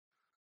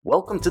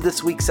Welcome to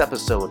this week's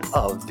episode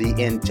of the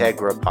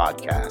Integra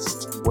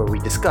Podcast, where we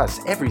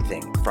discuss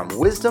everything from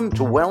wisdom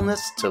to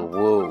wellness to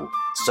woo.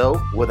 So,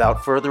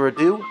 without further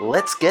ado,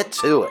 let's get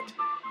to it.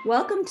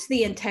 Welcome to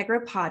the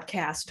Integra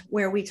Podcast,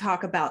 where we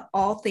talk about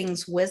all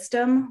things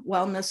wisdom,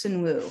 wellness,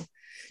 and woo.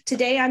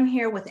 Today, I'm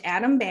here with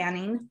Adam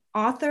Banning,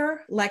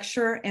 author,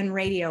 lecturer, and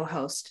radio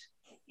host.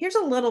 Here's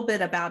a little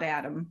bit about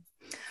Adam.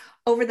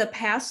 Over the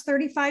past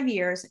 35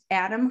 years,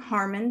 Adam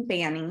Harman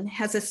Banning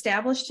has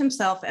established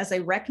himself as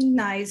a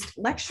recognized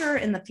lecturer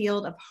in the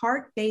field of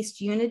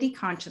heart-based unity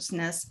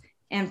consciousness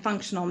and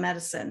functional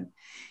medicine.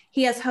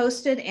 He has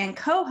hosted and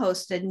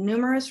co-hosted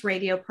numerous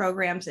radio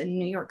programs in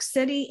New York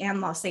City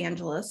and Los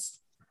Angeles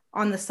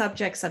on the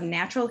subjects of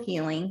natural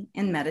healing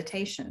and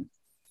meditation.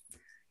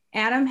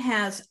 Adam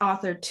has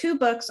authored 2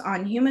 books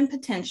on human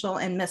potential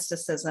and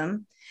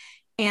mysticism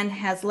and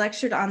has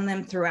lectured on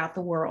them throughout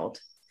the world.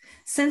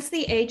 Since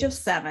the age of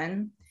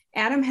 7,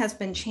 Adam has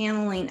been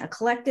channeling a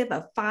collective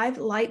of 5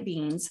 light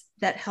beings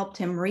that helped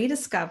him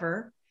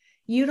rediscover,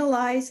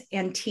 utilize,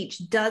 and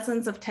teach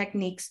dozens of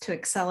techniques to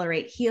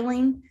accelerate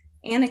healing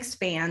and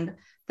expand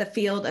the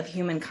field of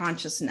human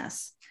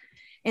consciousness.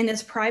 In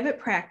his private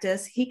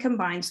practice, he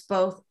combines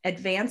both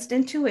advanced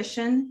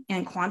intuition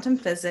and quantum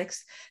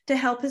physics to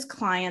help his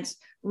clients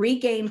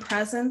regain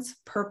presence,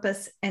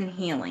 purpose, and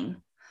healing.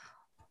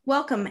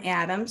 Welcome,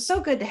 Adam.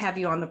 So good to have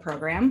you on the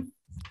program.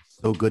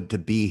 So good to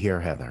be here,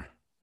 Heather.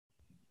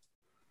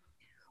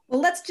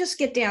 Well, let's just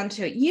get down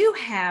to it. You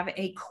have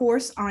a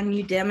course on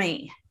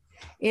Udemy.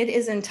 It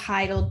is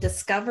entitled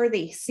Discover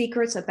the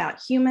Secrets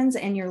About Humans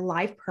and Your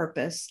Life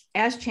Purpose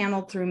as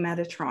channeled through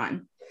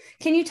Metatron.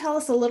 Can you tell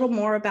us a little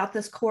more about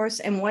this course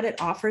and what it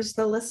offers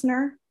the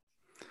listener?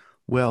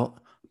 Well,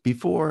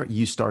 before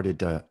you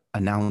started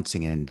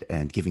announcing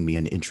and giving me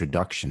an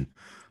introduction,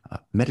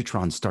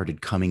 Metatron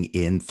started coming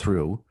in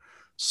through,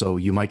 so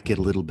you might get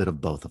a little bit of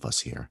both of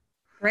us here.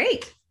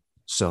 Great.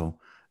 So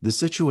the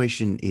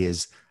situation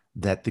is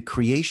that the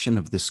creation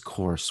of this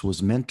course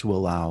was meant to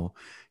allow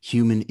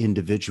human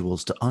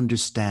individuals to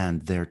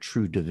understand their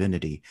true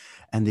divinity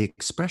and the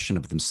expression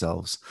of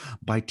themselves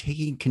by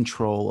taking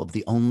control of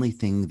the only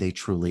thing they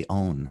truly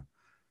own,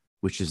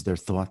 which is their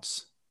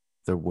thoughts,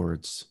 their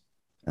words,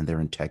 and their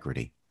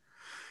integrity.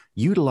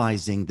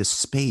 Utilizing the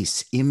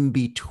space in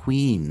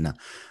between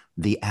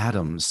the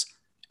atoms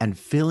and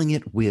filling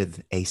it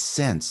with a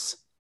sense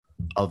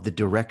of the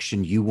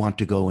direction you want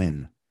to go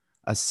in,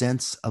 a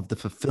sense of the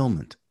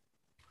fulfillment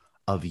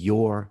of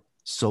your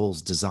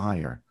soul's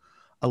desire,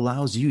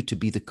 allows you to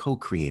be the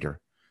co-creator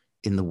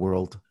in the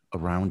world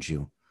around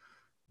you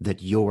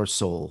that your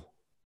soul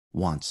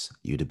wants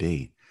you to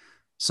be.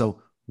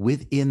 So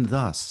within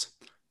thus,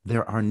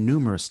 there are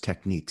numerous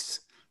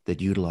techniques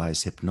that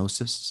utilize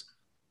hypnosis,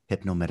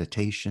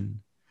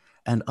 hypnomeditation,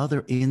 and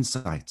other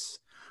insights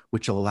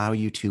which allow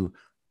you to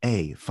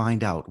A,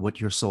 find out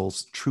what your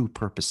soul's true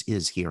purpose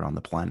is here on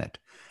the planet,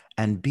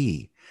 and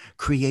B,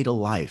 create a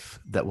life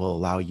that will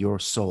allow your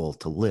soul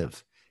to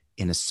live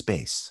in a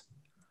space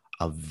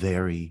of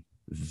very,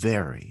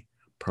 very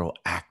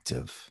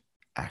proactive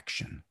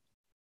action.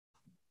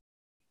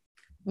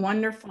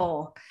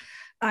 Wonderful.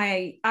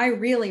 I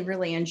really,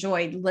 really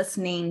enjoyed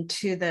listening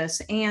to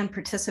this and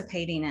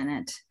participating in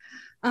it.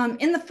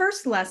 In the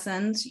first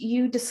lessons,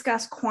 you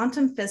discuss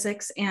quantum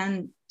physics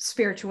and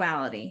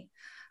spirituality.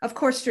 Of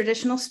course,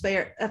 traditional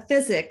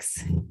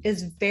physics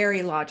is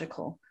very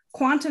logical.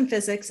 Quantum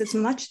physics is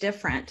much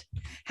different.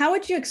 How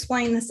would you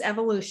explain this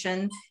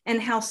evolution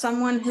and how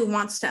someone who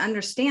wants to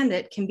understand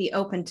it can be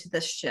open to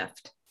this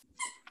shift?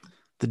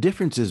 The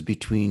differences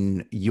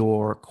between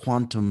your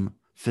quantum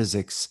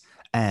physics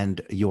and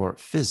your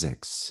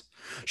physics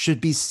should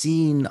be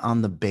seen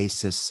on the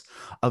basis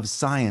of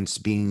science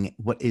being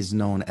what is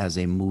known as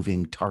a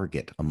moving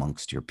target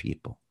amongst your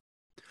people.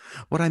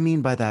 What I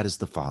mean by that is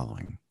the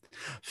following.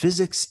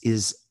 Physics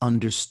is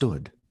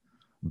understood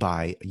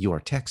by your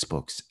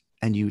textbooks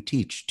and you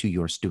teach to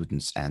your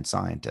students and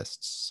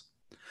scientists.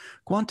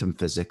 Quantum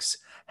physics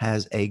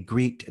has a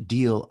great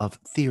deal of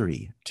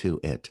theory to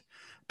it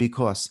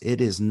because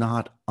it is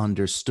not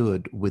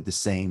understood with the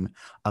same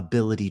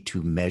ability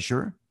to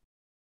measure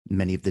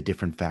many of the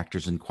different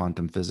factors in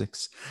quantum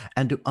physics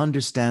and to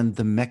understand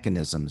the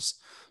mechanisms.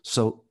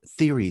 So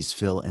theories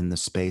fill in the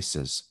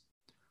spaces.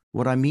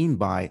 What I mean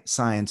by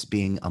science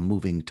being a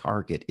moving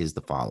target is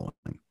the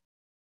following.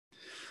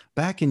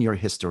 Back in your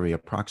history,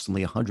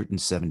 approximately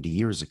 170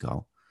 years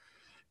ago,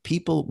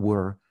 people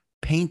were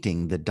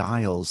painting the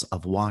dials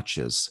of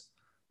watches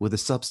with a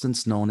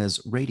substance known as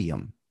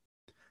radium.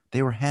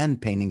 They were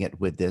hand painting it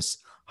with this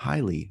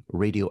highly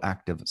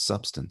radioactive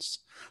substance.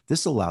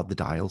 This allowed the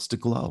dials to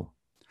glow.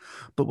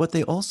 But what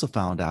they also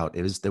found out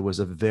is there was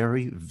a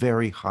very,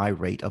 very high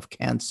rate of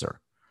cancer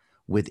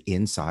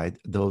inside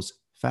those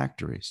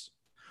factories.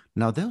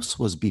 Now, this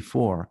was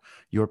before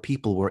your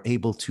people were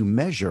able to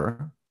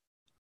measure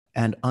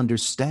and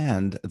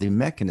understand the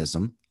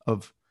mechanism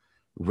of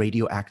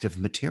radioactive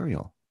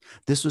material.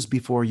 This was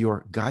before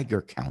your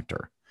Geiger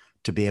counter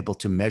to be able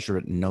to measure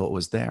it and know it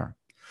was there.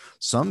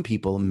 Some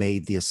people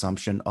made the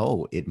assumption,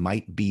 oh, it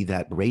might be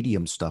that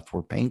radium stuff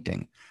we're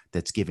painting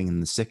that's giving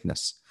them the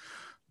sickness.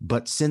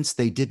 But since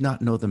they did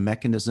not know the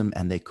mechanism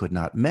and they could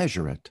not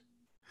measure it,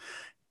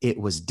 it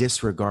was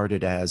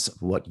disregarded as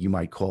what you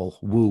might call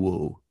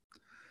woo-woo.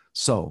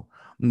 So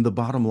the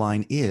bottom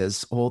line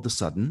is, all of a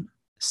sudden,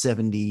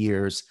 70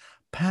 years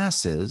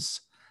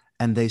passes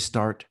and they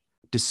start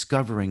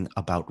discovering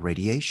about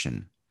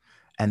radiation.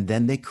 And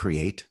then they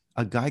create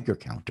a Geiger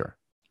counter.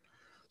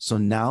 So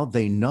now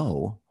they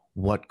know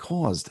what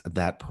caused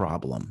that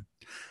problem.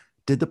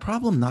 Did the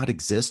problem not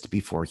exist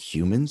before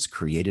humans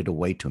created a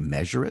way to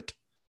measure it?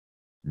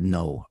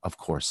 No, of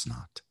course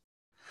not.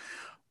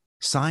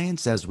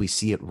 Science as we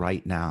see it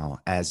right now,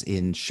 as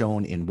in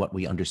shown in what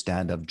we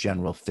understand of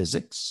general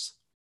physics,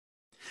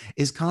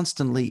 is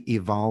constantly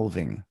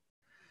evolving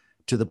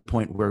to the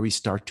point where we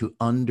start to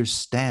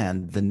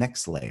understand the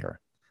next layer,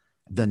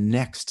 the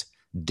next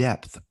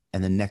depth,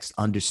 and the next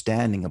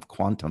understanding of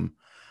quantum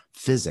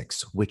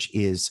physics, which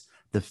is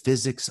the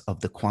physics of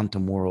the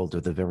quantum world,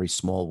 or the very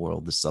small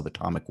world, the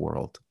subatomic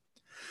world.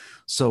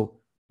 So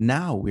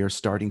now we are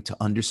starting to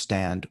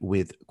understand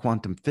with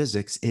quantum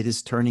physics, it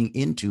is turning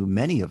into,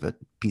 many of it,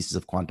 pieces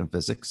of quantum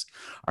physics,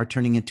 are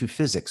turning into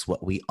physics,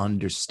 what we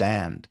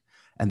understand.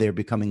 And they're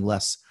becoming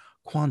less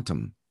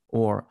quantum,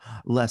 or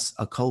less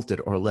occulted,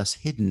 or less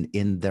hidden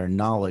in their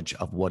knowledge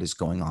of what is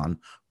going on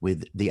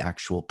with the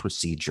actual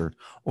procedure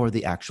or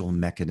the actual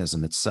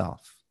mechanism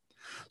itself.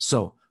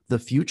 So the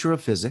future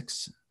of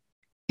physics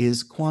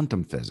is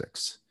quantum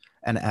physics.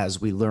 And as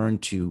we learn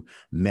to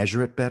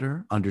measure it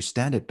better,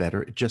 understand it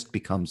better, it just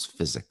becomes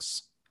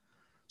physics.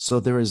 So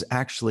there is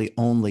actually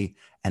only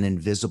an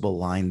invisible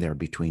line there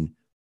between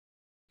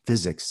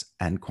physics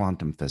and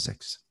quantum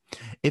physics.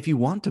 If you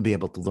want to be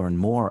able to learn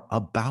more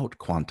about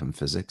quantum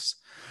physics,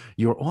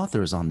 your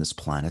authors on this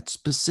planet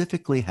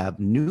specifically have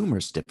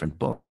numerous different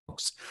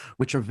books,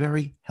 which are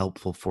very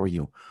helpful for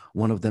you.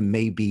 One of them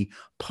may be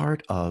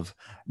part of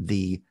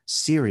the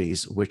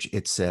series, which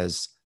it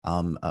says,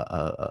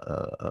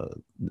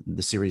 the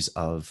series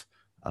of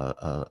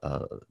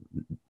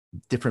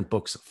different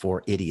books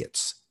for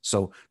idiots.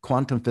 So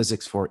Quantum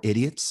Physics for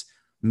Idiots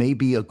may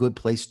be a good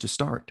place to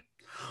start.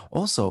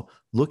 Also,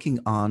 looking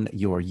on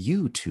your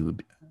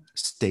YouTube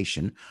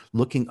station,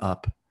 looking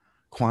up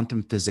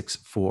Quantum Physics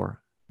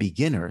for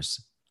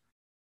Beginners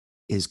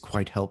is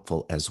quite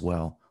helpful as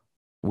well.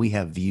 We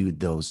have viewed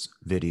those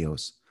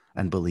videos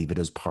and believe it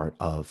is part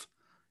of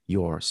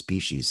your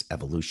species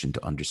evolution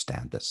to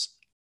understand this.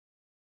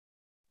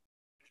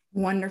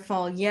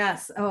 Wonderful.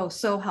 Yes. Oh,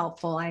 so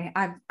helpful.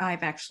 I've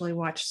actually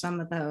watched some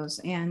of those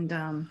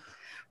and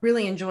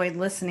really enjoyed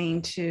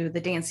listening to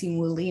the Dancing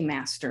Wu Li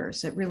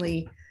masters. It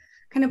really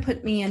kind of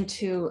put me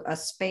into a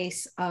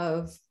space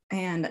of,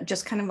 and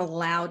just kind of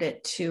allowed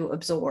it to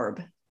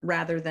absorb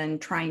rather than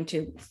trying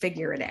to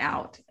figure it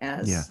out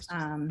as Yes.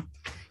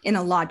 In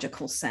a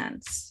logical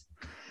sense.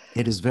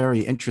 It is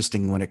very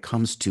interesting when it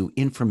comes to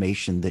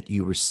information that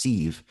you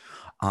receive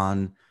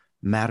on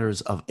matters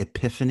of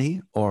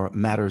epiphany or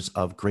matters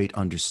of great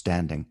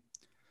understanding.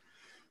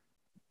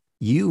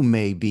 You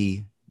may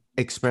be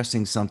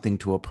expressing something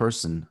to a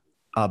person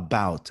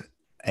about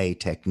a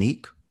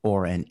technique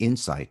or an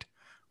insight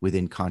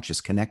within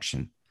conscious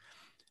connection,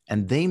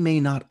 and they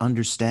may not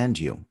understand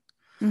you.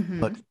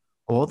 Mm-hmm. But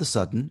all of a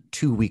sudden,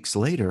 2 weeks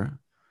later,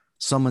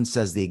 someone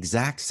says the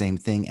exact same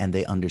thing and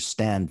they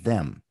understand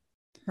them.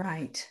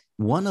 Right.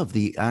 One of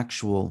the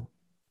actual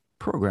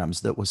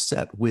programs that was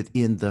set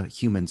within the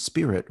human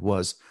spirit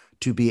was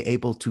to be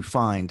able to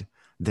find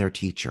their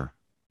teacher.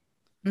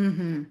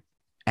 Mm-hmm.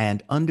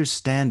 And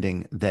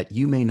understanding that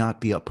you may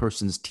not be a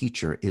person's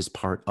teacher is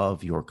part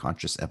of your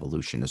conscious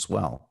evolution as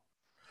well.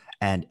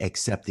 And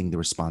accepting the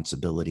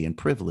responsibility and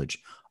privilege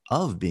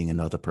of being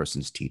another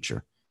person's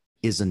teacher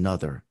is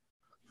another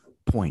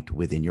point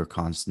within your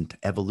constant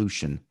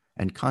evolution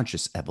and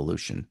conscious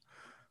evolution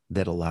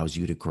that allows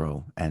you to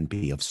grow and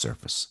be of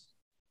service.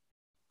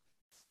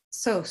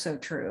 So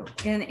true.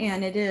 And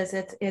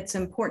it's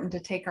important to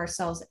take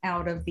ourselves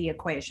out of the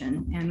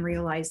equation and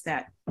realize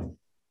that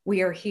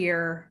we are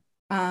here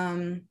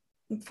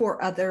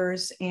for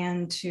others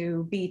and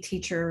to be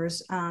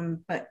teachers,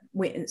 but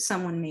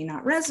someone may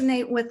not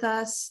resonate with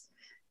us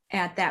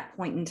at that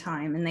point in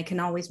time, and they can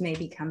always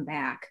maybe come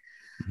back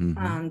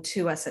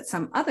to us at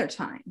some other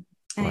time.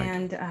 Right.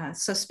 And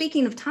so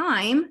speaking of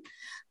time,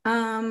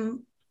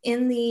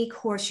 in the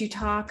course you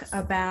talk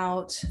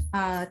about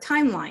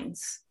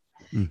timelines.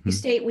 Mm-hmm. You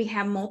state we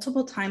have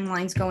multiple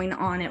timelines going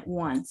on at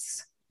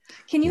once.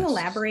 Can you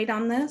elaborate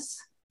on this?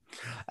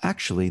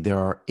 Actually, there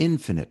are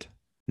infinite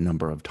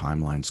number of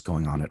timelines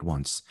going on at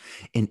once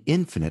in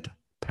infinite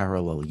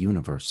parallel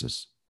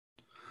universes.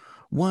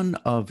 One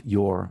of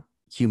your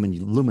human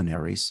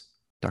luminaries,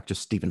 Dr.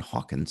 Stephen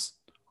Hawking,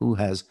 who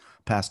has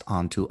passed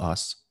on to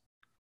us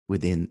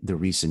within the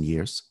recent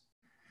years,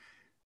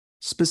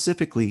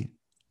 specifically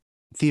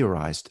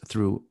theorized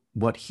through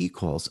what he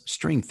calls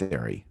string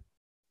theory.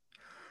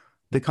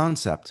 The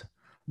concept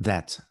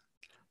that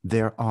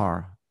there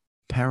are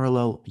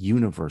parallel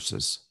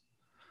universes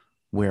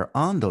where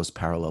on those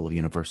parallel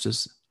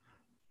universes,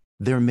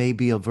 there may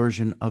be a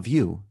version of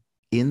you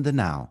in the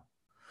now,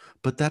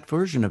 but that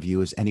version of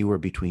you is anywhere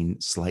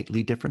between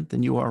slightly different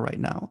than you are right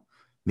now,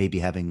 maybe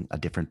having a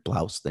different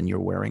blouse than you're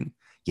wearing,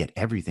 yet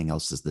everything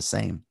else is the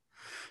same,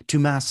 to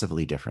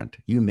massively different.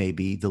 You may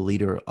be the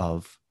leader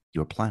of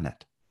your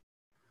planet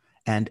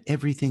and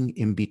everything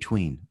in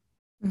between.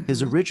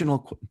 His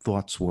original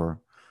thoughts were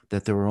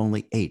that there were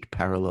only 8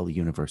 parallel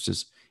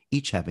universes,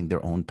 each having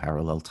their own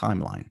parallel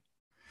timeline.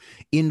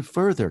 In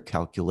further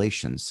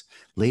calculations,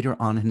 later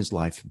on in his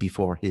life,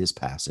 before his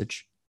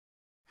passage,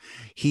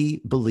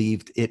 he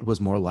believed it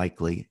was more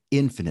likely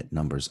infinite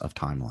numbers of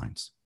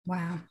timelines.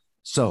 Wow.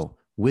 So,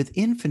 with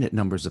infinite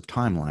numbers of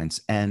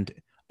timelines, and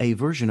a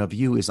version of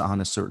you is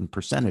on a certain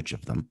percentage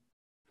of them,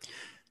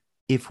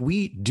 if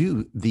we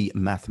do the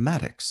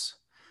mathematics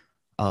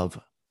of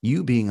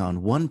you being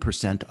on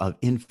 1% of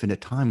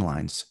infinite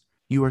timelines,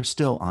 you are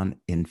still on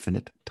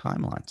infinite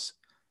timelines,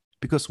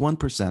 because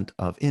 1%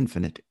 of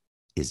infinite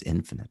is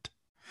infinite.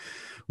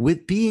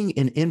 With being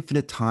in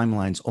infinite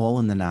timelines all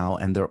in the now,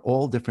 and they're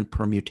all different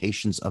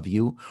permutations of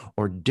you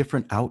or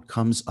different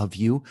outcomes of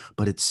you,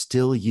 but it's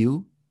still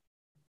you,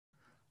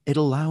 it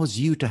allows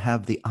you to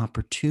have the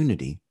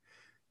opportunity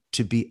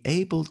to be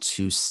able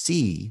to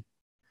see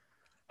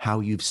how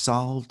you've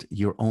solved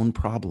your own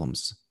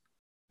problems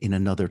in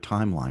another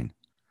timeline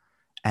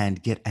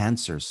and get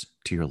answers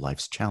to your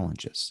life's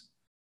challenges.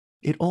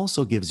 It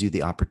also gives you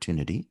the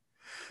opportunity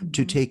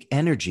to take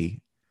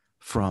energy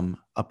from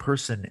a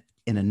person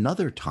in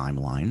another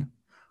timeline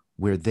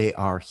where they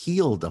are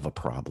healed of a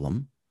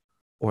problem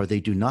or they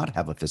do not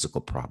have a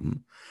physical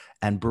problem,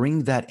 and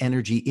bring that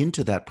energy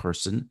into that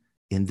person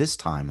in this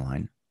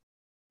timeline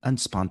and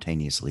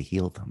spontaneously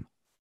heal them.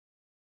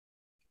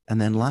 And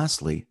then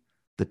lastly,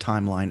 the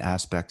timeline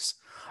aspects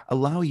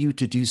allow you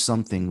to do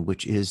something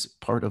which is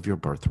part of your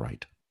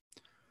birthright,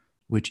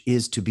 which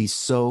is to be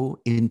so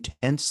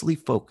intensely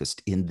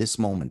focused in this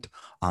moment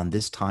on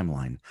this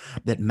timeline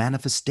that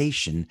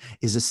manifestation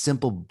is a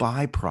simple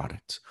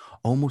byproduct,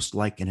 almost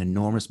like an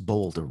enormous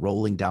boulder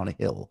rolling down a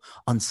hill,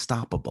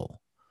 unstoppable.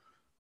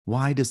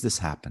 Why does this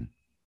happen?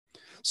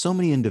 So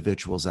many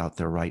individuals out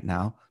there right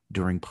now,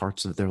 during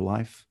parts of their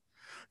life,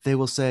 they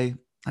will say,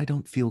 I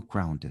don't feel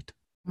grounded.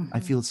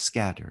 I feel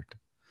scattered.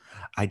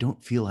 I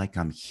don't feel like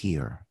I'm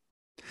here.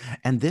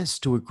 And this,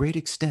 to a great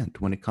extent,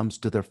 when it comes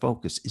to their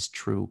focus, is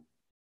true.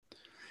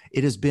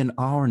 It has been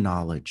our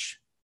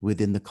knowledge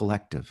within the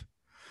collective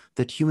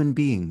that human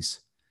beings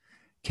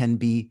can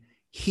be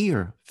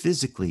here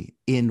physically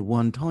in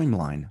one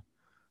timeline,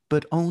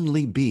 but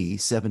only be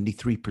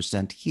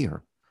 73%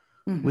 here,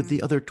 with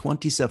the other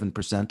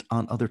 27%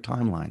 on other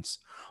timelines.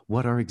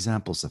 What are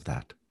examples of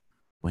that?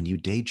 When you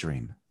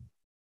daydream,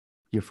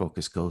 your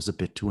focus goes a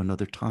bit to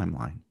another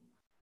timeline.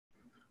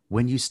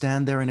 When you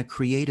stand there in a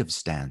creative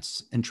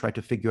stance and try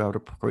to figure out a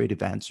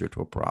creative answer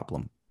to a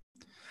problem,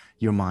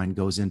 your mind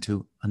goes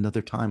into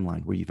another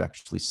timeline where you've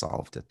actually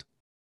solved it.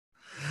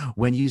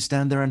 When you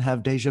stand there and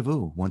have deja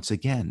vu, once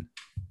again,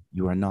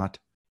 you are not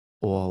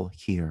all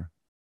here.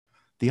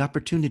 The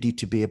opportunity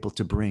to be able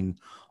to bring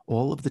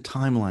all of the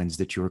timelines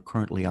that you're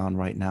currently on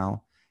right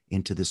now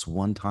into this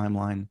one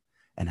timeline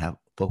and have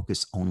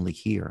focus only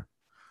here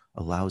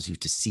allows you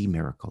to see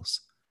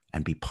miracles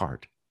and be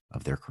part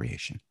of their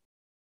creation.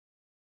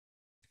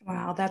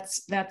 Wow,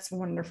 that's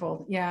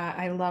wonderful. Yeah,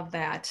 I love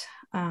that.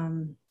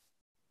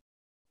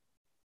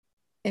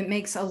 It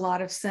makes a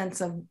lot of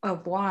sense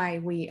of why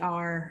we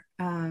are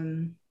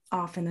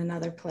off in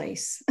another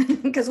place,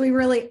 because we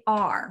really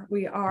are.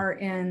 We are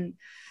in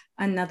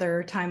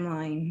another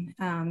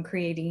timeline,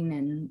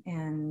 creating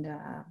and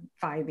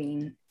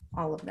vibing,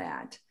 all of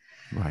that.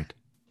 Right.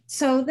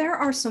 So there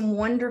are some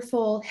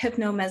wonderful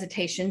hypno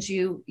meditations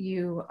you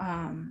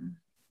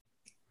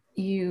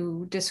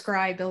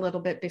described a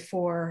little bit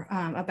before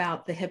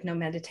about the hypno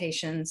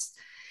meditations,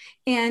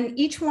 and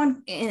each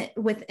one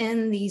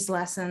within these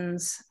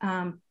lessons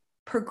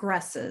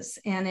progresses,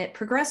 and it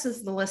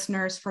progresses the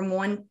listeners from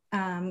one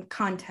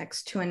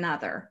context to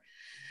another.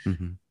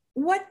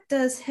 What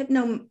does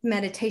hypno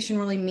meditation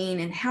really mean,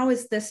 and how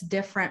is this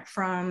different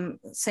from,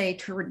 say,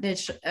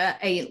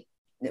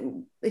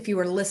 if you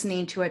were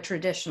listening to a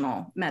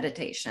traditional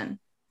meditation?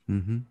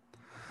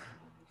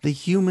 The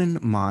human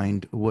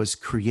mind was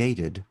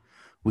created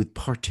with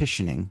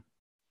partitioning,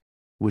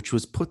 which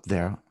was put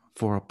there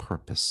for a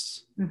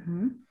purpose,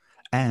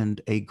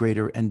 and a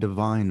greater and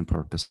divine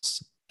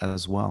purpose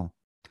as well.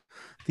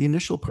 The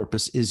initial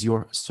purpose is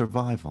your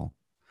survival.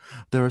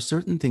 There are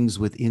certain things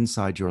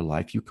inside your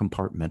life you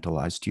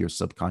compartmentalize to your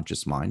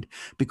subconscious mind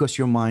because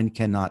your mind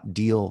cannot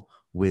deal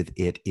with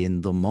it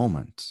in the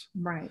moment.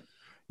 Right.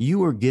 You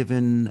were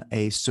given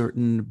a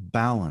certain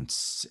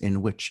balance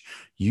in which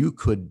you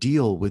could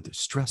deal with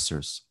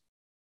stressors.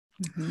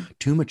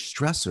 Too much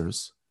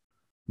stressors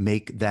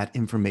make that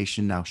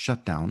information now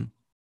shut down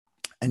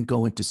and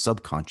go into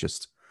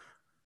subconscious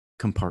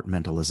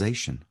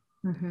compartmentalization.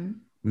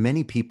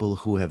 Many people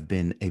who have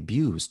been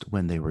abused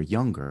when they were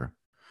younger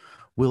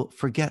will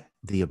forget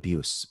the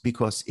abuse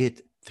because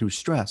through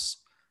stress,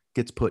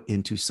 gets put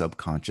into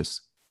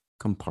subconscious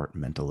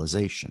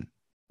compartmentalization.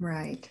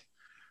 Right.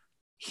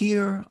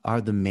 Here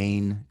are the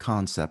main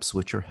concepts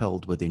which are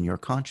held within your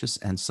conscious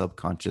and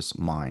subconscious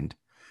mind,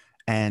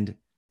 and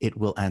it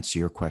will answer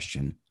your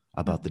question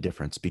about the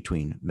difference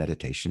between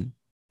meditation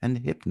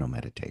and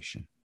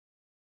hypnomeditation.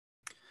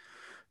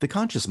 The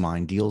conscious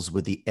mind deals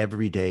with the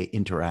everyday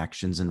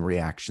interactions and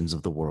reactions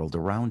of the world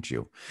around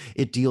you.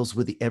 It deals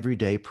with the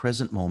everyday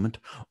present moment,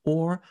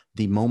 or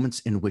the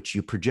moments in which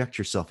you project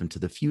yourself into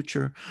the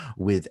future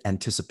with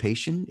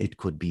anticipation. It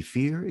could be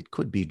fear, it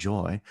could be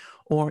joy,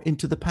 or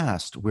into the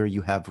past where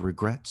you have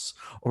regrets,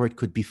 or it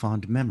could be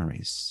fond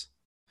memories.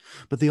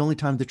 But the only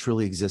time that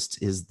truly exists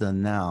is the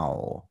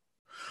now.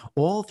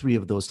 All three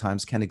of those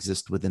times can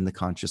exist within the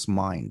conscious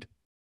mind.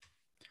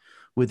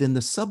 Within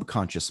the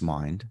subconscious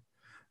mind,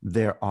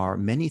 there are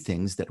many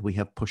things that we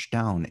have pushed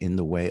down in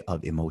the way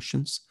of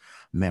emotions,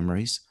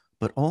 memories,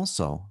 but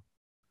also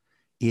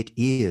it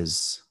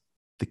is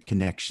the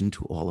connection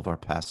to all of our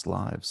past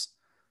lives,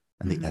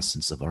 and the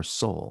essence of our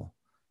soul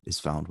is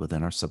found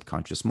within our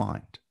subconscious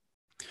mind.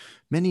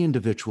 Many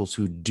individuals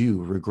who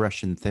do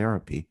regression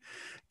therapy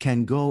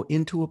can go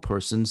into a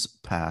person's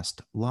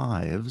past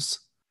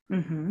lives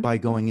by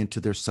going into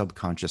their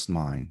subconscious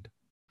mind.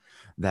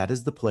 That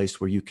is the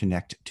place where you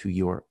connect to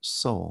your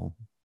soul.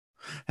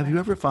 Have you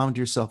ever found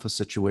yourself a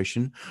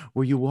situation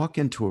where you walk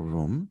into a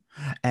room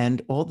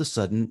and all of a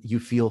sudden you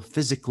feel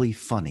physically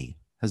funny?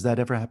 Has that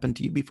ever happened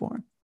to you before?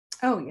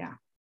 Oh, yeah.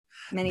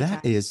 Many times.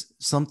 That is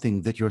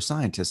something that your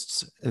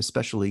scientists,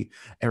 especially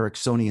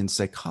Ericksonian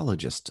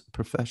psychologist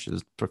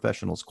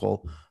professionals,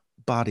 call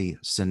body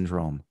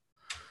syndrome.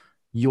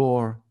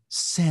 Your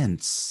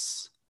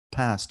sense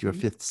past your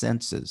fifth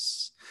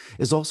senses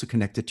is also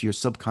connected to your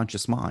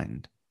subconscious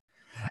mind.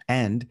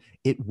 And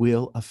it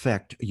will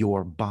affect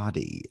your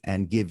body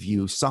and give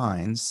you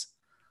signs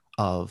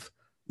of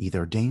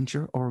either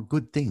danger or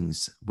good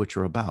things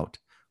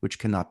which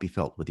cannot be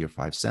felt with your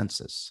five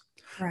senses.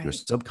 Right. Your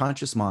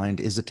subconscious mind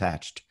is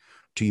attached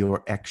to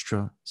your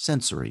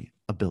extrasensory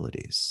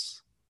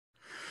abilities.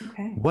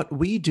 Okay. What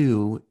we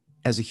do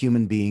as a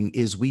human being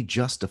is we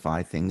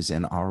justify things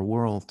in our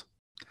world.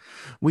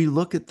 We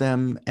look at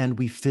them and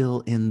we fill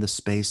in the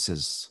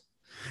spaces.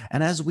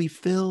 And as we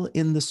fill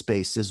in the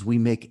spaces, we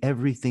make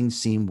everything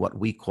seem what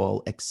we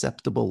call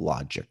acceptable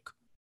logic.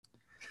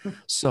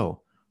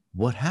 So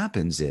what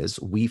happens is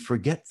we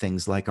forget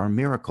things like our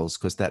miracles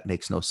because that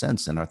makes no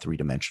sense in our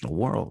three-dimensional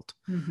world.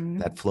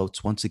 That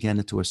floats once again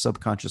into our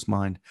subconscious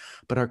mind,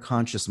 but our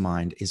conscious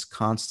mind is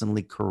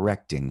constantly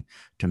correcting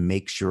to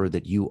make sure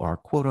that you are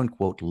quote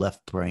unquote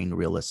left brain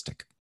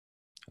realistic.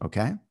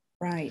 Okay?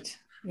 Right.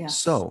 Yes.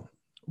 So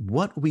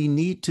what we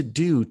need to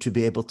do to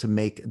be able to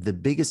make the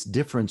biggest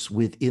difference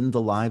within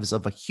the lives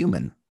of a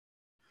human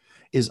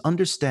is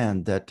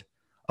understand that,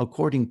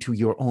 according to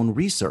your own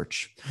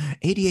research,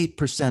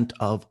 88%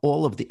 of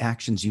all of the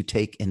actions you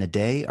take in a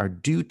day are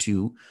due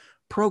to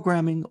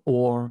programming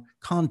or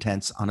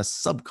contents on a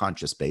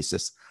subconscious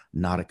basis,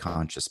 not a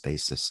conscious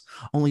basis.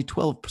 Only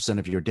 12%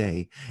 of your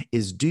day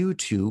is due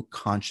to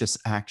conscious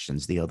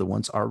actions. The other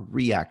ones are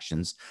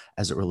reactions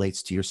as it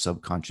relates to your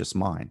subconscious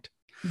mind.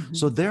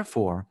 So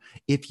therefore,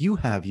 if you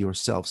have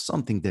yourself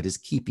something that is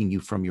keeping you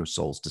from your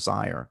soul's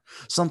desire,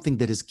 something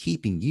that is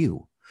keeping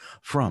you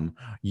from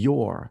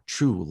your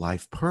true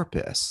life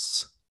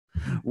purpose,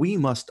 we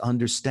must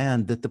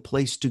understand that the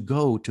place to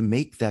go to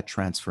make that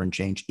transfer and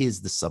change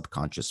is the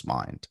subconscious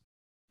mind.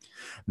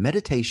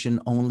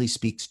 Meditation only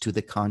speaks to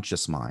the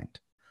conscious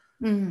mind.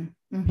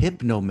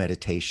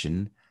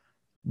 Hypnomeditation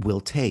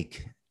will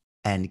take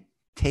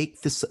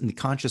the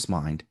conscious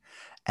mind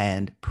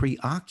and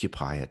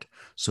preoccupy it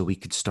so we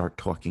could start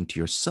talking to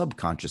your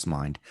subconscious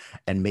mind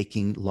and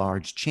making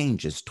large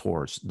changes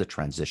towards the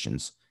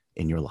transitions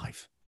in your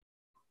life.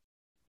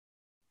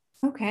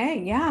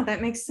 Okay. Yeah,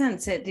 that makes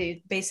sense.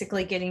 It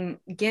basically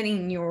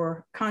getting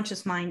your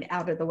conscious mind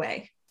out of the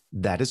way.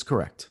 That is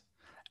correct.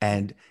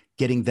 And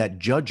getting that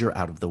judger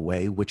out of the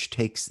way, which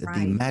takes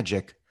the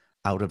magic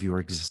out of your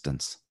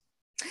existence.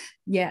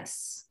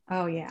 Yes.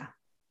 Oh, yeah,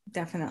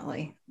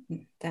 definitely.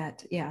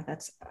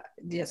 That's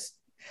just,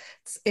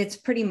 it's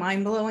pretty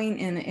mind-blowing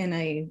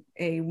in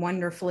a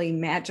wonderfully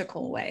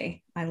magical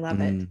way. I love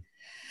it.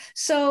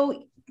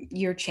 So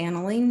you're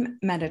channeling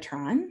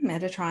Metatron.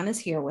 Metatron is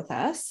here with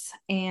us,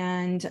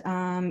 and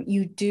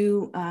you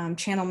do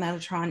channel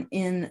Metatron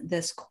in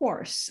this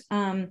course.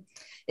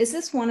 Is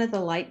this one of the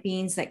light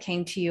beings that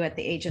came to you at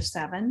the age of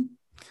 7?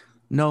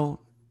 No,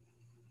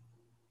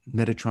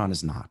 Metatron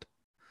is not.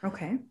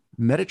 Okay.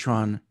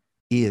 Metatron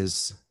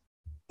is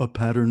a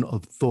pattern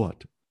of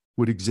thought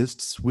which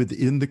exists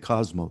within the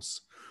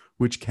cosmos,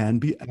 which can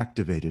be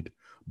activated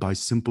by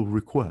simple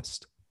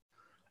request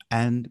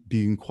and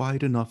being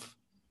quiet enough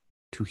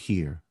to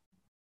hear.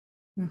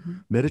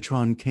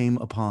 Metatron came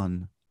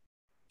upon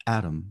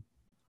Adam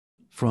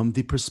from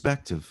the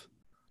perspective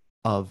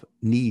of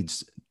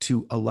needs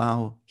to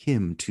allow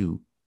him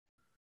to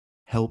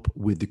help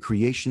with the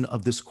creation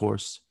of this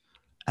course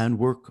and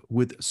work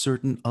with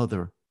certain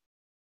other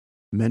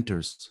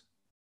mentors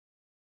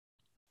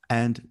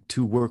and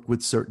to work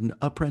with certain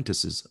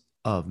apprentices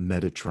of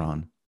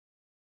Metatron.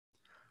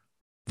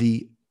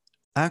 The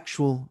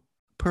actual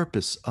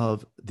purpose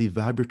of the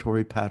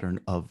vibratory pattern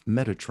of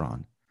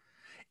Metatron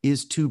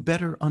is to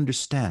better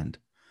understand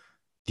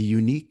the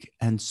unique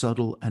and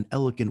subtle and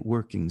elegant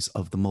workings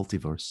of the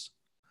multiverse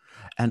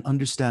and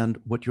understand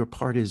what your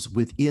part is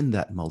within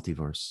that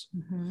multiverse.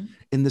 Mm-hmm.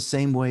 In the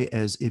same way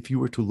as if you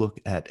were to look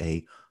at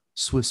a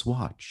Swiss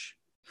watch.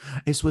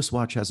 A Swiss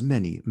watch has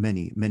many,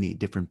 many, many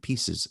different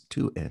pieces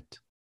to it.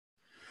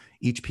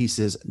 Each piece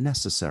is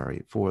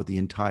necessary for the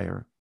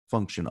entire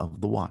function of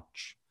the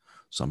watch.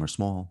 Some are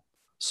small,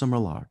 some are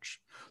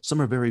large,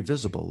 some are very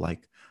visible,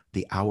 like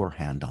the hour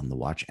hand on the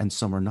watch, and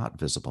some are not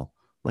visible,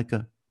 like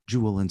a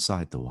jewel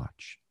inside the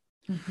watch.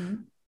 Mm-hmm.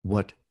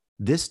 What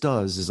this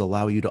does is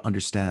allow you to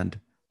understand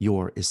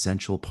your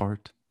essential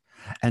part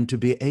and to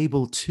be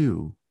able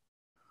to,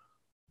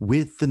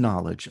 with the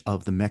knowledge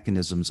of the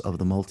mechanisms of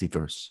the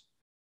multiverse,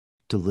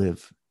 to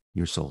live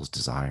your soul's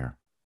desire.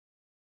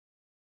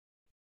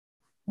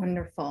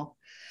 Wonderful.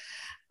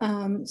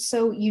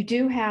 So you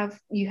do have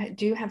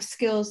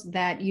skills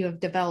that you have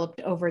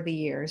developed over the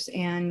years,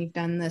 and you've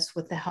done this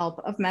with the help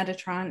of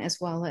Metatron as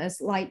well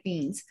as light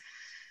beings,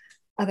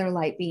 other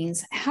light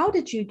beings. How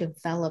did you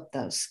develop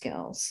those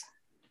skills?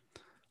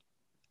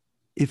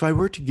 If I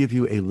were to give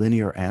you a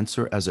linear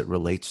answer as it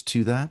relates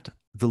to that,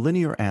 the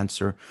linear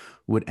answer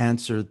would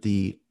answer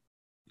the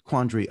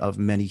quandary of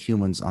many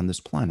humans on this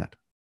planet.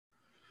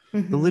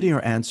 Mm-hmm. The linear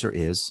answer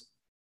is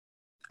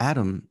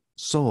Adam's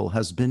soul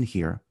has been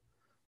here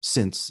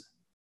since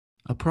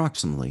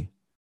approximately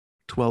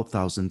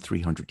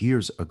 12,300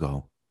 years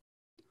ago,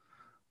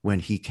 when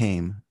he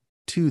came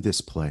to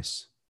this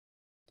place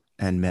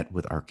and met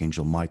with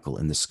Archangel Michael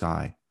in the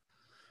sky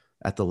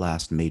at the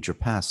last major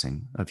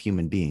passing of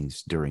human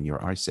beings during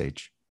your ice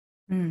age.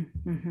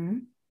 Mm-hmm.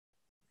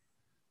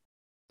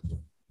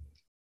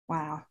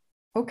 Wow.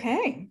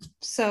 Okay.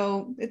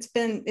 So it's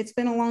been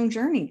a long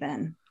journey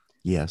then.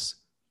 Yes,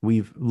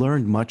 we've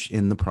learned much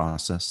in the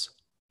process.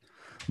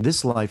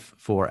 This life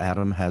for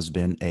Adam has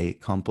been a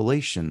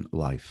compilation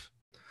life.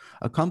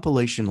 A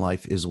compilation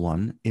life is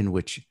one in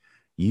which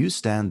you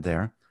stand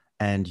there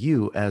and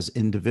you as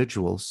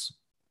individuals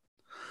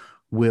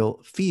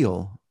will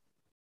feel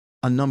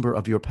a number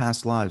of your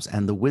past lives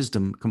and the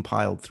wisdom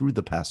compiled through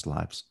the past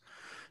lives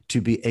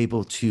to be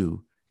able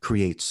to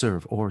create,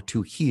 serve, or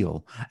to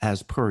heal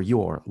as per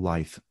your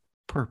life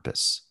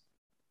purpose.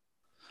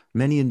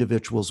 Many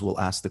individuals will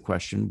ask the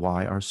question,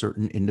 why are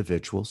certain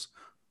individuals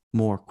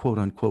more quote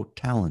unquote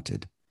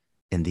talented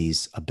in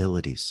these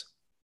abilities?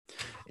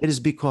 It is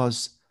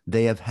because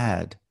they have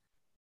had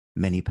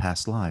many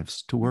past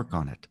lives to work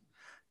on it.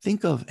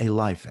 Think of a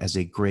life as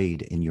a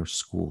grade in your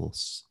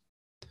schools.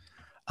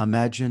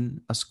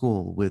 Imagine a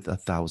school with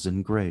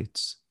 1,000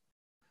 grades,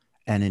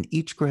 and in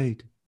each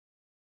grade,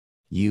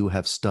 you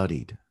have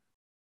studied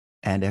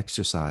and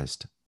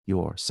exercised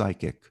your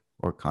psychic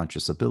or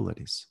conscious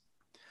abilities.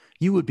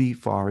 You would be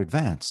far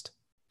advanced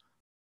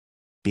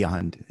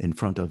beyond in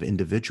front of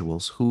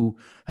individuals who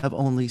have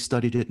only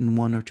studied it in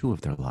 1 or 2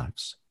 of their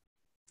lives.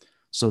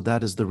 So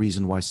that is the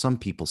reason why some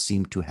people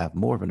seem to have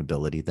more of an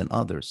ability than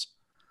others.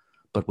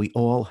 But we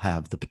all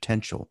have the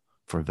potential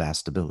for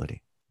vast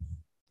ability,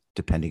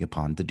 depending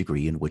upon the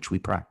degree in which we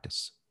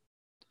practice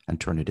and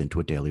turn it into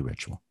a daily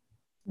ritual.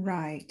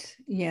 Right.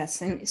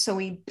 Yes. And so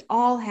we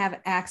all have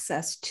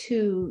access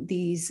to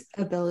these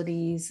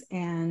abilities,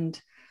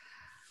 and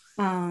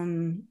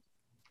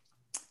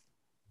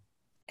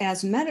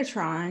as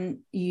Metatron,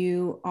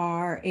 you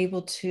are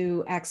able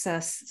to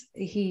access,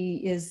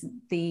 he is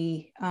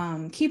the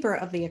keeper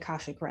of the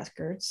Akashic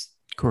records.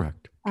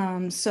 Correct.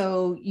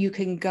 So you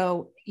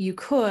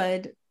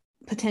could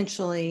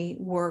potentially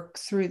work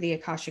through the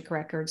Akashic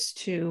records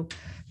to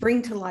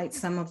bring to light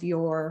some of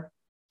your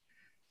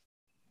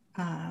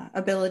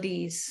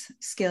abilities,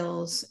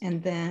 skills,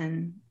 and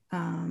then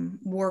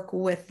work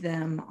with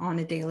them on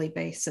a daily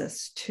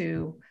basis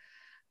to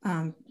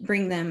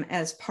bring them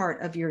as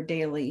part of your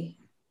daily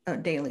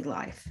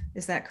life.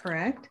 Is that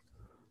correct?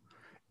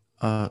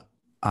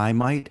 I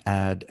might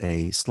add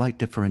a slight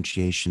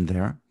differentiation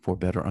there for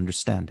better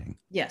understanding.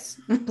 Yes,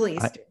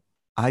 please.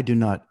 I do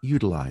not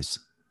utilize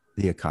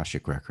the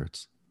Akashic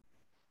records.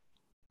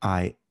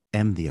 I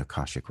am the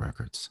Akashic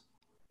records.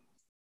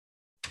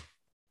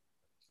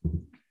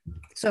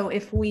 So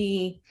if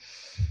we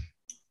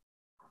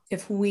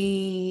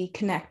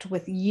connect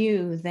with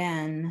you,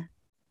 then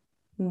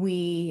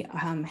we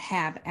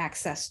have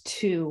access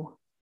to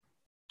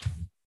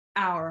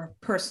our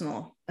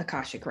personal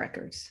Akashic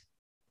records.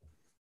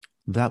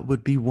 That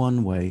would be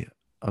one way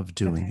of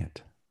doing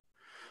it.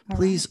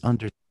 Please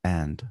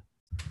understand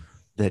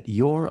that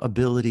your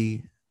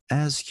ability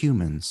as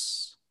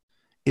humans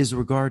is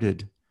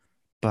regarded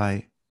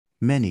by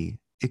many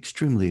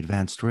extremely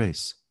advanced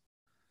race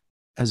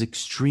as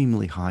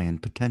extremely high in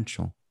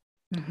potential.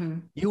 Mm-hmm.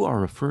 You are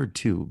referred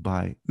to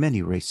by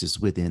many races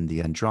within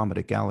the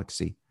Andromeda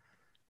galaxy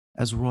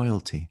as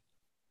royalty.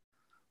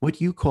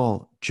 What you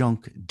call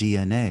junk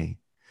DNA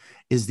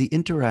is the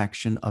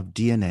interaction of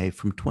DNA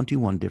from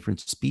 21 different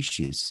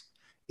species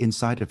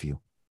inside of you.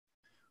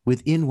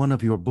 Within one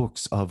of your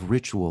books of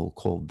ritual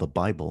called the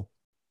Bible,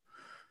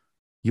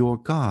 your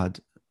God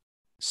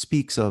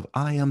speaks of,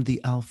 I am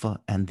the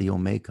Alpha and the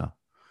Omega,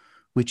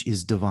 which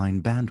is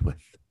divine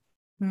bandwidth.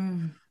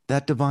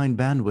 That divine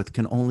bandwidth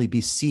can only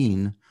be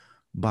seen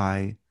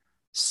by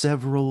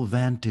several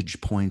vantage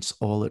points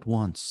all at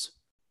once.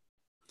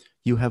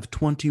 You have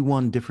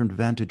 21 different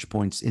vantage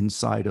points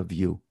inside of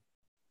you.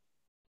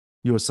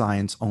 Your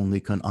science only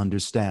can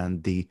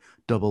understand the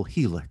double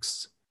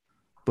helix,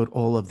 but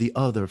all of the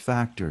other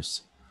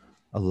factors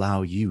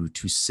allow you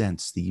to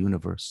sense the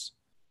universe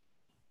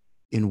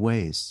in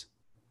ways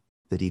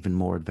that even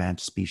more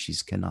advanced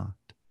species cannot.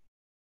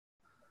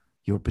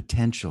 Your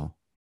potential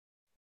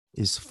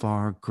is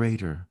far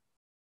greater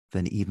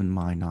than even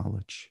my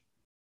knowledge.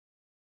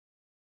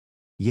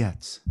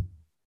 Yet,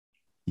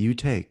 you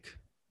take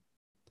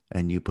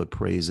and you put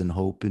praise and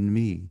hope in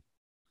me.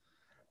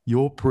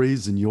 Your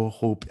praise and your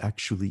hope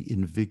actually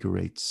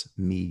invigorates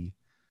me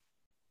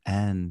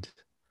and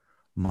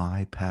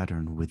my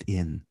pattern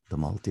within the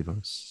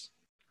multiverse.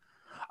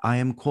 I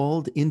am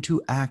called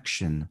into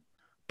action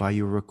by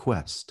your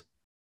request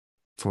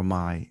for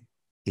my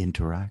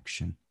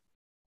interaction.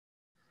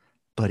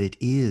 But it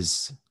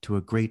is, to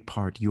a great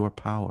part, your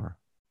power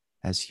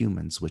as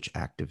humans which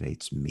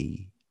activates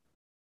me.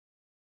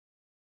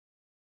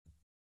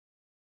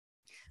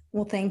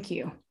 Well, thank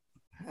you.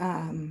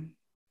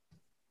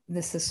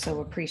 This is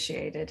so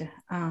appreciated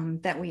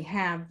that we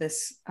have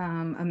this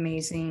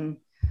amazing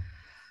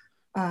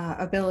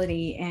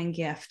ability and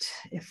gift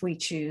if we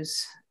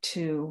choose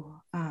to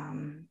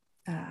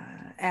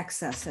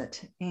access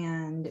it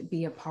and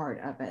be a part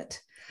of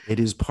it. It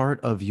is part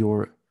of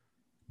your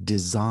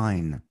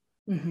design,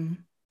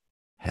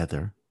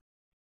 Heather.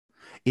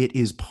 It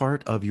is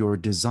part of your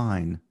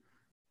design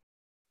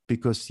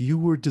because you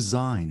were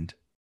designed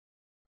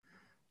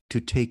to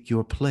take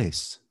your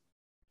place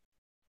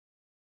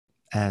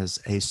as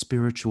a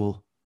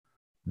spiritual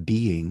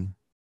being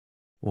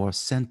or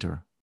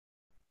center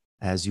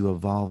as you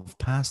evolve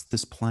past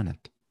this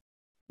planet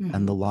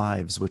and the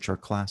lives which are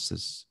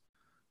classes.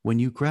 When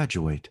you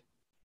graduate,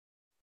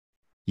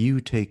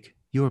 you take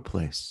your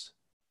place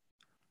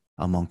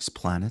amongst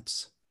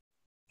planets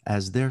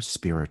as their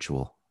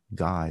spiritual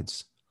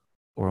guides,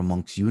 or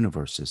amongst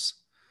universes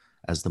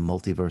as the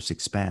multiverse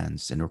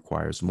expands and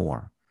requires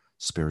more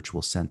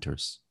spiritual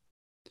centers.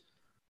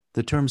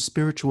 The term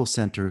spiritual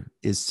center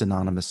is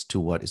synonymous to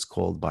what is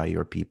called by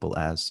your people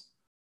as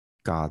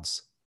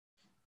gods.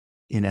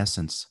 In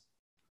essence,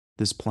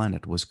 this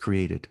planet was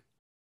created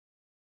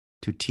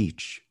to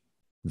teach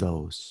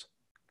those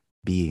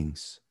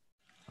beings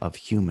of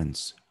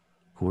humans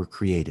who were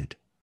created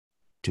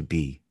to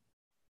be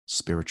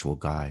spiritual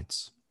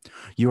guides.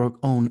 Your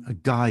own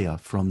Gaia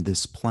from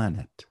this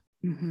planet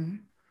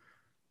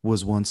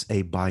was once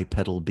a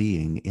bipedal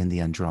being in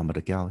the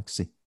Andromeda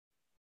galaxy.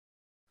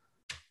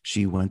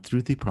 She went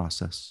through the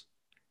process,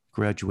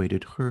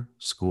 graduated her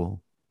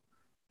school,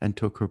 and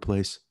took her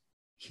place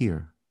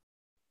here.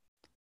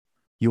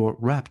 Your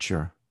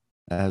rapture,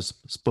 as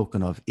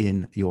spoken of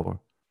in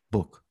your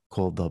book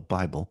called the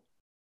Bible,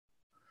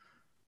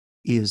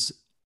 is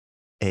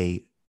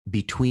a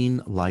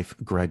between life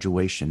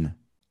graduation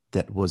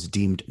that was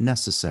deemed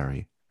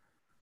necessary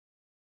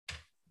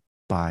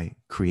by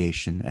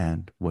creation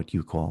and what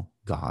you call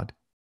God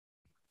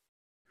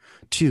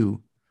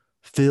to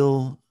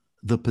fill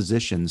the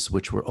positions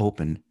which were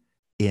open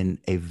in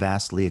a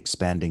vastly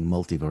expanding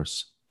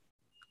multiverse.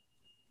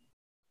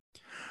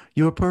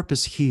 Your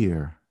purpose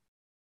here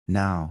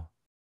now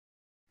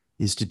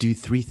is to do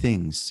 3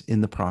 things in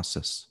the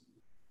process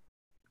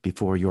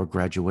before your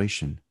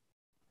graduation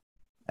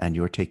and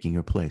you're taking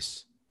your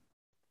place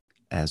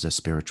as a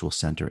spiritual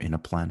center in a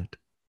planet,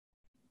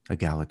 a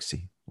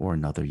galaxy, or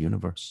another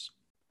universe.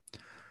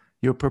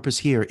 Your purpose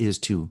here is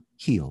to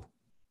heal,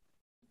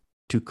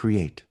 to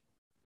create,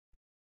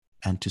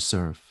 and to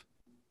serve.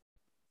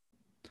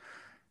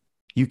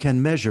 You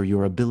can measure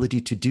your ability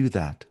to do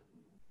that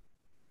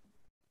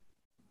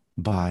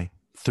by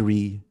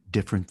 3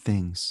 different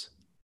things.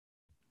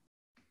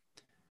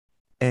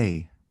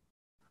 A,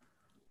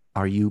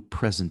 are you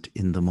present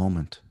in the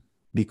moment?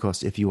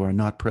 Because if you are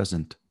not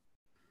present,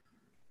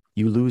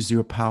 you lose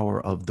your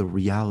power of the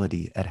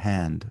reality at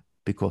hand,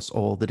 because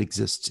all that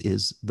exists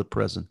is the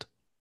present.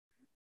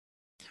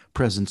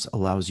 Presence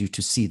allows you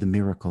to see the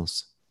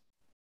miracles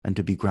and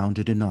to be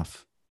grounded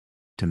enough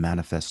to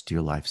manifest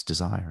your life's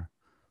desire.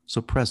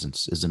 So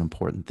presence is an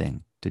important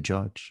thing to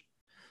judge,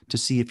 to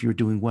see if you're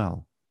doing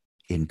well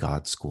in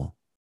God's school.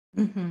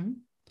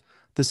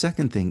 The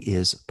second thing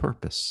is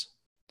purpose.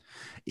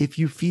 If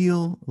you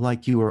feel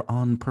like you are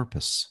on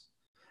purpose,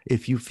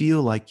 if you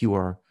feel like you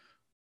are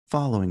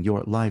following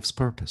your life's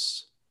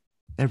purpose,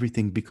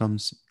 everything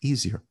becomes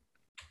easier.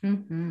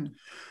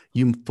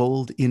 You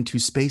fold into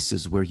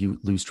spaces where you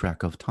lose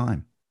track of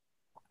time.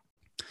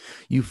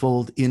 You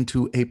fold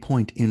into a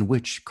point in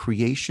which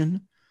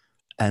creation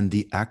and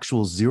the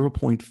actual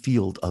 0-point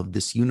field of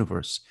this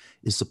universe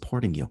is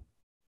supporting you.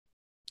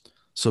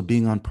 So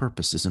being on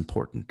purpose is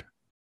important.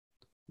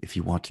 If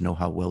you want to know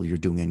how well you're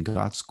doing in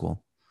God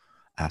school,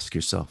 ask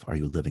yourself, are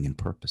you living in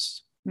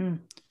purpose? Mm.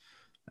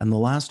 And the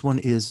last one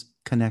is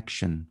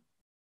connection.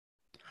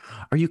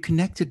 Are you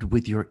connected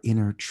with your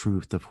inner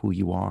truth of who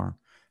you are?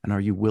 And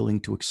are you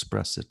willing to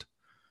express it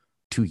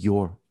to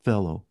your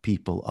fellow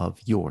people of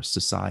your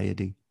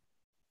society?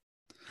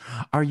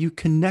 Are you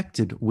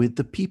connected with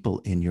the people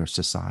in your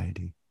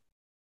society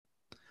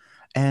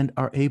and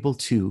are able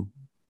to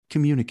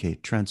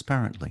communicate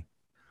transparently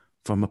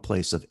from a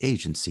place of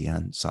agency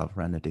and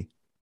sovereignty?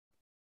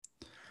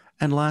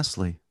 And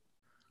lastly,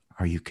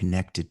 are you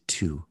connected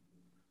to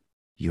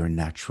your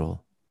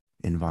natural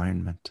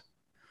environment?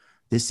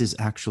 This is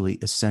actually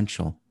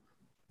essential,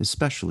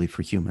 especially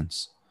for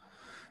humans,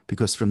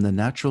 because from the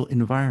natural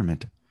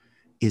environment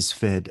is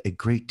fed a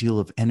great deal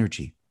of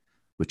energy,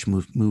 which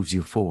moves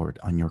you forward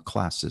on your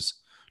classes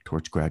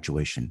towards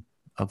graduation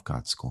of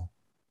God school.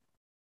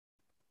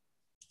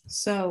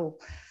 So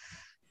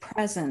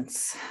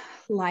presence,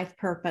 life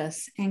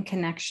purpose, and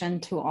connection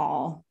to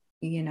all,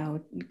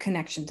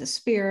 connection to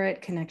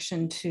spirit,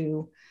 connection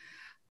to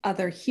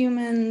other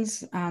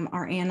humans,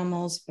 our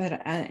animals,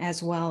 but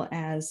as well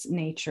as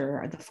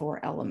nature, the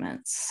four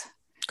elements.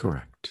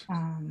 Correct.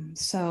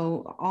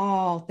 So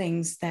all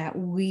things that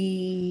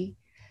we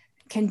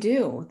can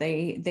do,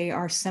 they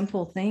are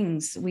simple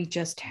things. We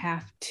just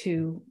have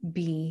to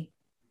be,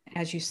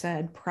 as you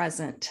said,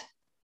 present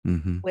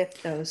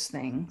with those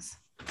things.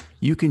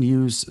 You can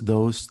use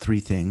those three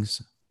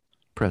things,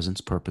 presence,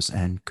 purpose,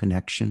 and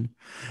connection,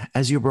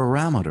 as your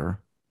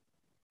barometer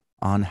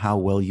on how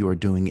well you are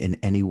doing in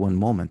any one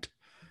moment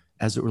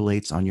as it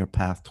relates on your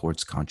path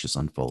towards conscious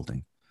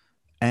unfolding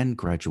and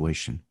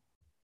graduation.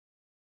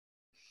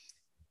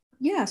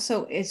 Yeah,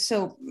 so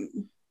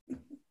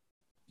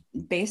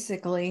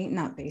basically,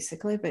 not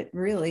basically, but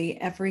really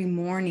every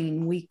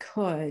morning we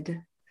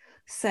could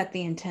set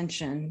the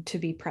intention to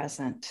be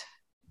present,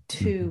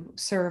 to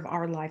serve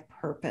our life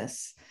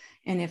purpose.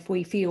 And if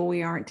we feel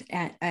we aren't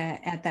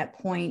at that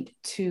point,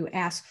 to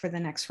ask for the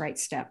next right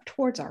step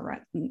towards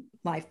our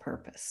life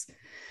purpose.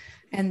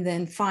 And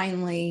then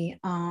finally,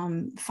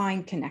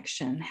 find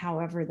connection,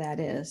 however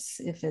that is,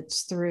 if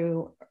it's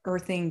through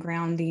earthing,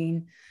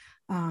 grounding,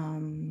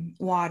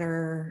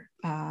 water,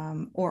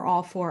 or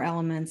all four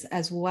elements,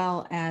 as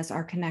well as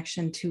our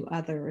connection to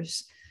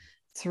others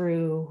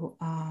through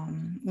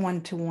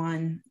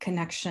one-to-one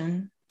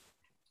connection,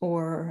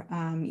 or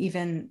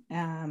even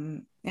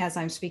as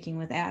I'm speaking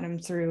with Adam,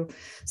 through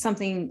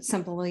something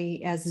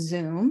simply as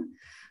Zoom.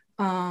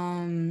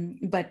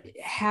 But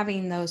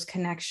having those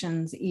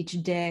connections each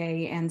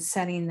day and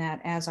setting that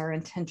as our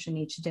intention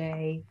each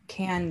day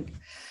can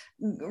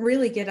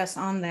really get us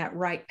on that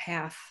right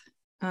path,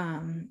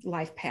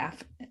 life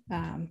path,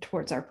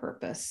 towards our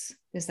purpose.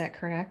 Is that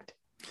correct?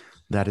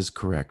 That is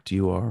correct.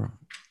 You are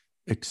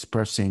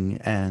expressing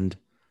and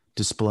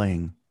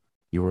displaying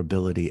your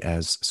ability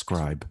as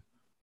scribe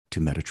to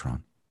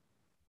Metatron.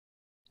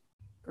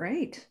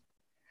 Great.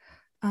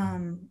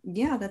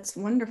 Yeah, that's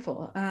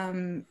wonderful.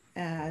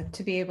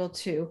 To be able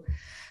to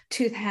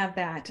have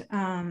that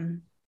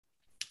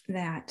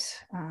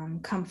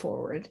come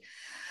forward.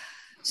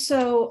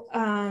 So,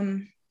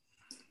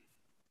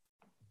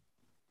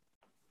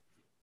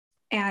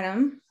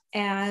 Adam,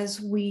 as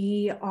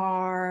we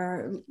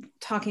are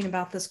talking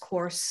about this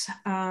course,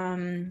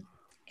 and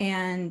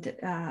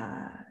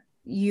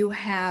you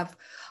have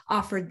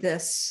offered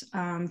this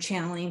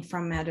channeling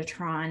from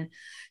Metatron,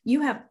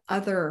 you have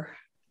other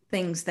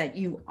things that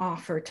you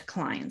offer to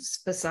clients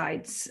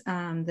besides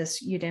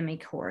this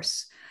Udemy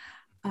course.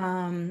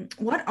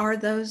 What are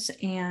those?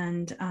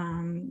 And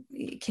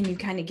can you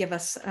kind of give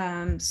us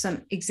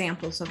some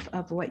examples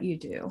of what you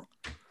do?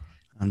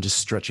 I'm just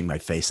stretching my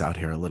face out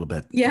here a little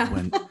bit. Yeah.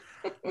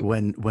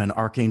 When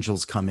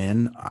archangels come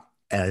in,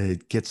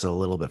 it gets a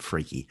little bit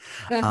freaky.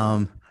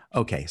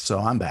 Okay, so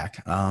I'm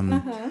back.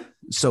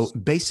 So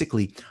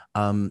basically,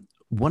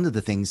 one of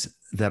the things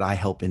that I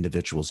help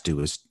individuals do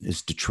is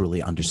to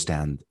truly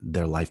understand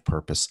their life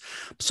purpose.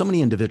 So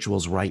many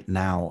individuals right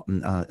now,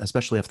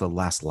 especially after the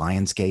last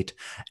Lionsgate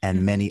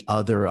and many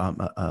other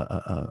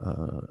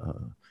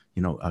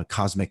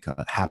cosmic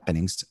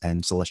happenings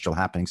and celestial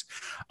happenings,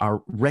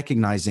 are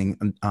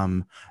recognizing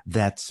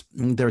that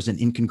there's an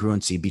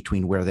incongruency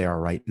between where they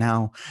are right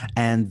now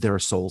and their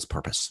soul's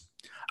purpose.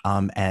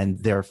 And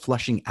they're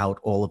fleshing out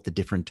all of the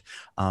different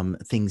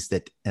things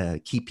that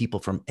keep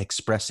people from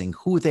expressing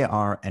who they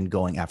are and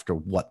going after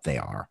what they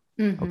are.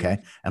 Okay.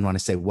 And when I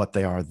say what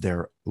they are,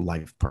 their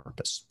life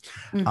purpose.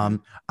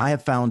 I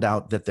have found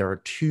out that there are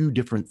two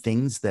different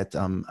things that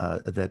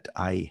that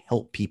I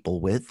help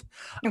people with,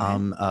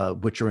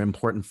 which are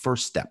important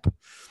first step,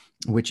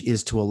 which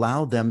is to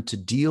allow them to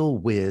deal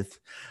with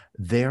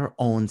their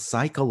own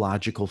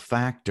psychological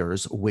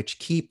factors, which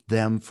keep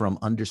them from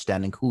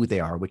understanding who they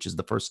are, which is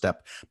the first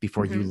step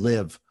before you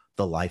live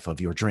the life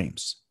of your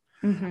dreams.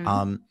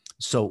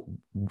 So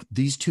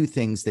these two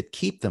things that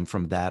keep them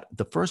from that,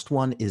 the first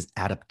one is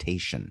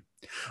adaptation.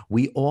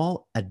 We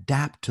all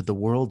adapt to the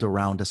world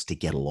around us to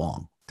get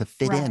along, to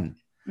fit in.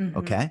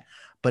 Okay.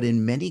 But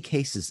in many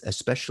cases,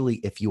 especially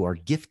if you are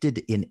gifted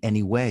in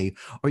any way,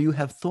 or you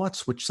have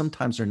thoughts which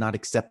sometimes are not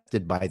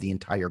accepted by the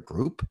entire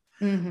group.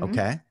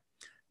 Okay.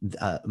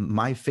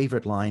 My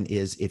favorite line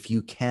is, if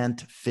you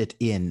can't fit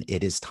in,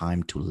 it is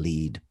time to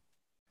lead.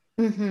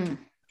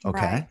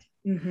 Okay.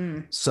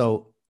 Right.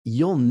 So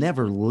you'll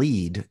never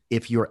lead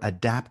if you're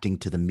adapting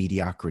to the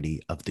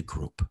mediocrity of the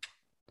group.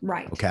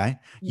 Right. Okay.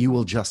 You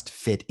will just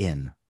fit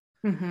in.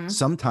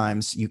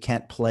 Sometimes you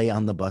can't play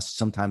on the bus.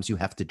 Sometimes you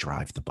have to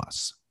drive the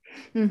bus.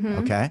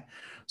 Okay.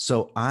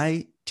 So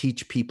I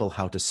teach people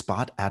how to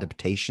spot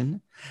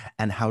adaptation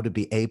and how to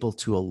be able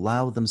to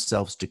allow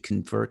themselves to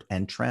convert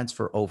and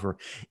transfer over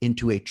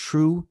into a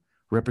true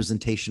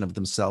representation of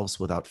themselves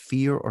without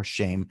fear or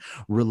shame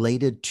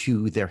related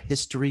to their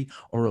history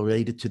or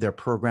related to their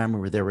program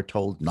where they were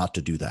told not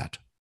to do that.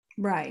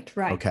 Right.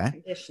 Okay.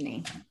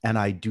 Conditioning. And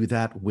I do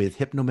that with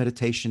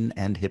hypnomeditation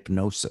and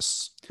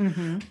hypnosis.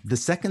 The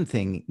second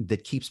thing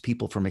that keeps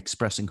people from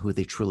expressing who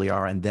they truly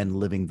are and then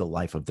living the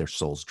life of their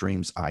soul's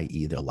dreams,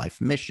 i.e. their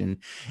life mission,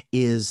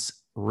 is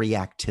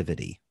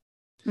reactivity.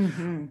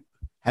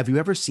 Have you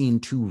ever seen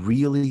two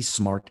really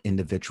smart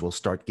individuals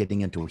start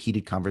getting into a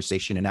heated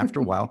conversation, and after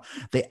a while,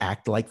 they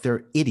act like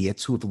they're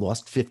idiots who have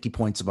lost 50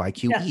 points of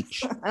IQ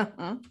each?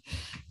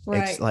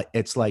 Right.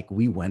 It's like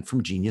we went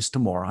from genius to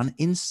moron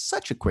in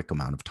such a quick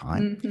amount of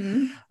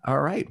time. All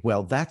right.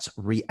 Well, that's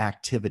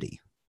reactivity.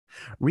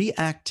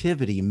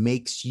 Reactivity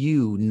makes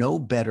you no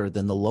better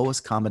than the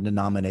lowest common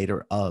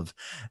denominator of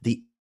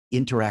the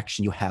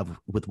interaction you have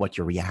with what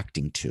you're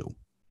reacting to.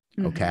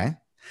 Okay.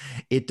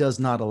 It does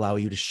not allow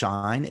you to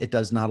shine. It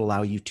does not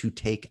allow you to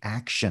take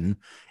action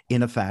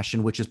in a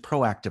fashion which is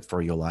proactive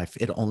for your life.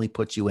 It only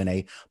puts you in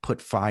a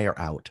put fire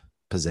out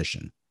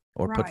position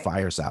or put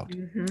fires out.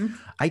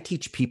 I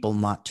teach people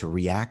not to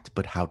react,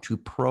 but how to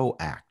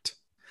proact.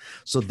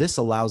 So this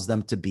allows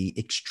them to be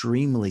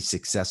extremely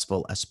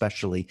successful,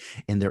 especially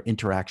in their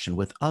interaction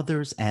with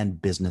others and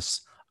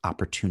business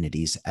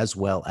opportunities, as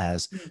well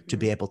as to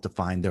be able to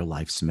find their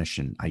life's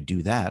mission. I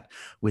do that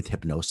with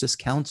hypnosis,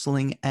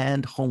 counseling,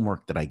 and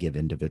homework that I give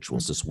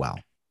individuals as well.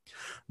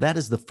 That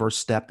is the first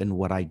step in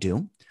what I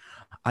do.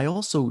 I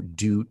also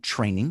do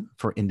training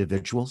for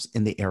individuals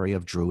in the area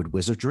of Druid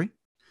wizardry,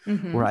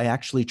 where I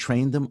actually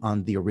trained them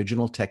on the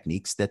original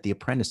techniques that the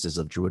apprentices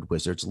of Druid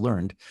wizards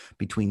learned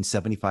between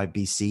 75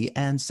 BC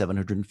and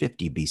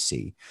 750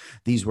 BC.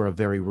 These were a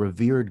very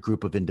revered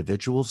group of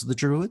individuals, the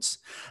Druids.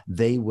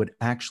 They would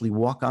actually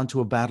walk onto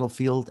a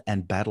battlefield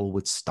and battle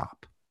would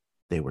stop.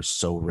 They were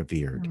so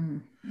revered.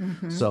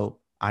 So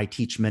I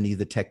teach many of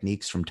the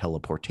techniques from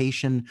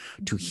teleportation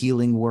to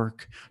healing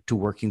work to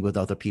working with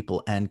other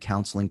people and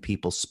counseling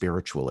people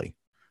spiritually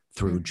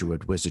through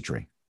Druid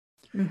wizardry.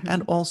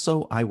 And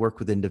also, I work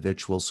with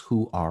individuals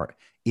who are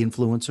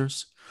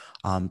influencers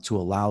to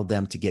allow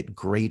them to get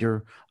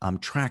greater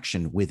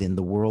traction within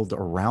the world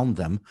around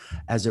them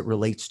as it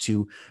relates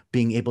to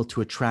being able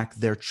to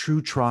attract their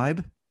true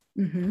tribe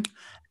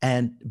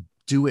and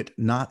do it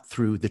not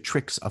through the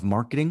tricks of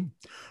marketing,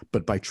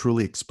 but by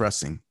truly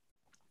expressing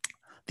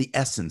the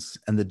essence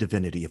and the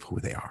divinity of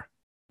who they are.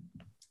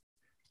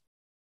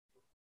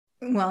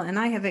 Well, and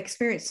I have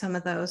experienced some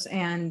of those,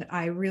 and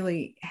I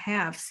really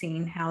have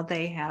seen how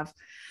they have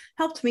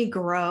helped me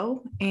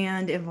grow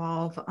and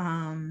evolve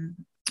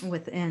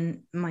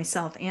within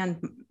myself and,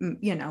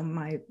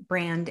 my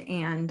brand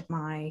and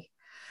my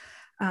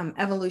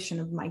evolution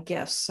of my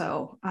gifts.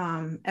 So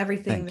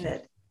everything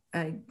that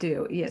I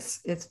do,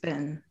 yes, it's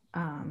been,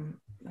 and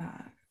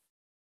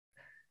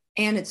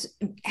it's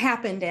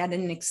happened at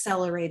an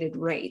accelerated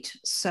rate.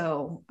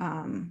 So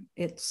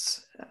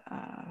it's,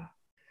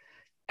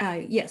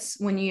 yes,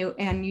 when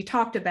you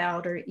talked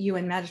about, or you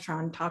and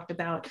Metatron talked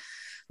about,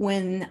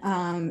 when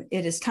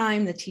it is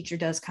time, the teacher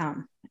does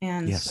come.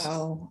 And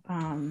so,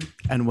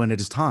 and when it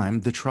is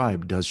time, the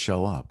tribe does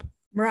show up.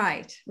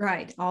 Right.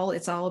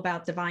 It's all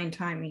about divine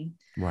timing.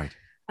 Right.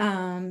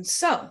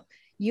 So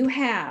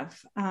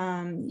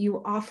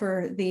you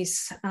offer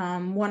these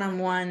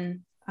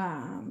one-on-one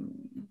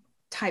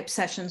type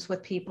sessions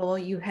with people.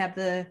 You have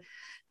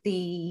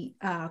the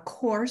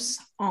course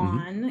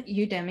on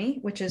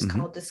Udemy, which is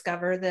called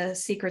Discover the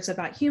Secrets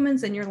About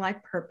Humans and Your Life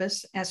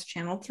Purpose as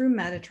Channeled Through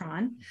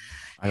Metatron.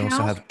 I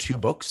also have 2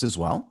 books as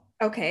well.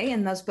 Okay.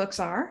 And those books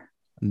are?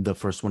 The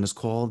first one is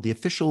called The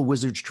Official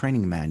Wizards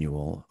Training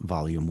Manual,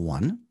 Volume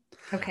 1.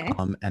 Okay.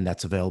 And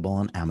that's available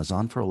on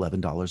Amazon for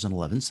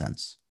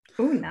 $11.11.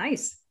 Oh,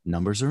 nice.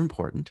 Numbers are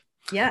important.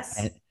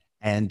 Yes.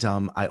 And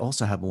I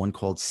also have one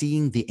called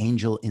Seeing the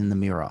Angel in the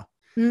Mirror.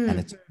 And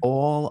it's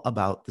all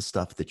about the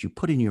stuff that you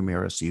put in your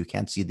mirror so you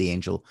can't see the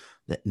angel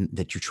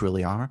that you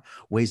truly are,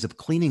 ways of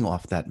cleaning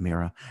off that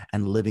mirror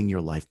and living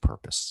your life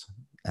purpose.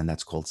 And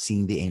that's called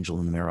Seeing the Angel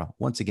in the Mirror,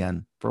 once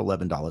again, for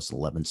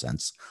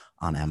 $11.11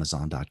 on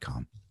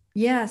Amazon.com.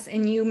 Yes.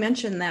 And you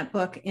mentioned that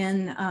book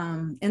in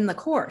the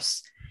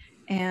course,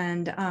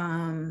 and do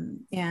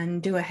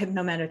a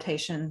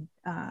hypnomeditation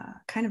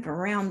kind of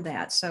around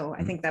that. So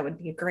I think that would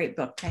be a great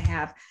book to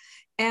have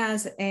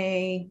as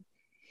a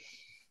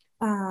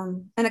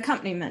an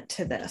accompaniment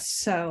to this.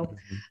 So,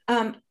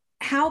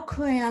 how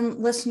can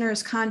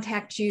listeners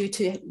contact you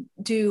to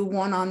do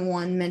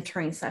one-on-one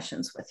mentoring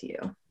sessions with you?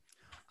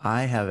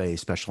 I have a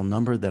special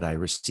number that I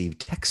receive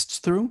texts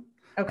through.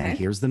 Okay. And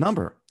here's the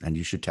number. And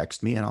you should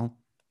text me and I'll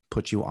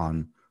put you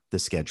on the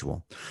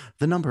schedule.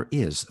 The number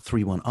is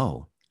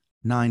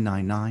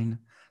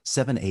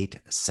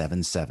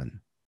 310-999-7877.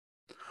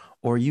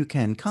 Or you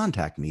can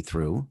contact me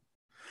through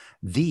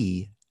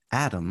the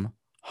Adam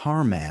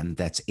Harman,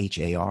 that's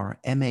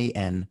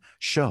HARMAN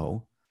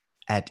show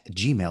at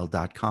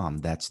gmail.com.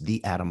 That's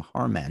the Adam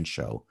Harman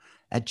show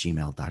at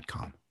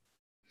gmail.com.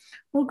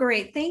 Well,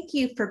 great. Thank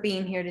you for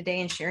being here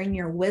today and sharing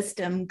your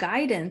wisdom,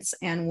 guidance,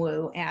 and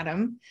woo,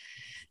 Adam.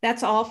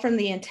 That's all from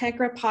the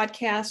Integra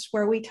podcast,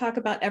 where we talk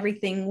about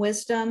everything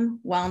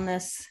wisdom,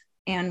 wellness,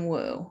 and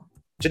woo.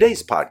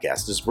 Today's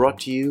podcast is brought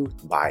to you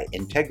by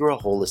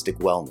Integra Holistic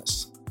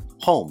Wellness,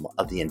 home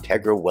of the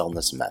Integra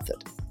Wellness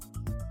Method.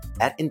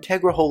 At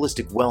Integra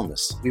Holistic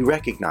Wellness, we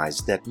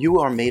recognize that you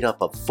are made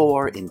up of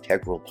 4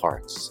 integral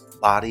parts: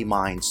 body,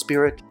 mind,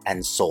 spirit,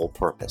 and soul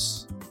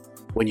purpose.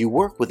 When you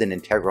work with an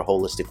Integra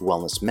Holistic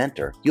Wellness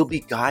mentor, you'll be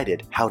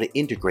guided how to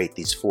integrate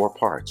these 4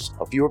 parts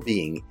of your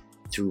being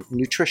through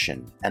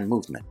nutrition and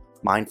movement,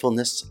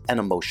 mindfulness and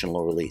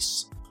emotional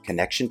release,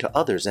 connection to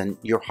others and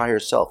your higher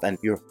self, and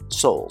your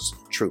soul's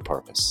true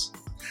purpose.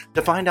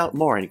 To find out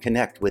more and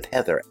connect with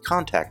Heather,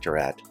 contact her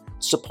at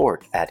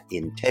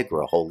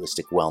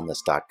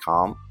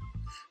support@integraholisticwellness.com.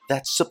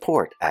 That's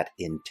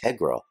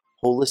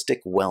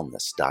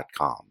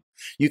support@integraholisticwellness.com.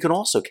 You can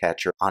also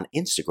catch her on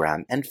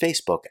Instagram and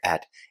Facebook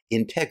at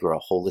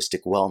Integra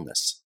Holistic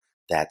Wellness.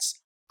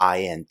 That's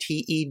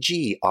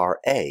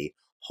INTEGRA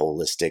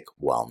Holistic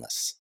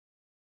Wellness.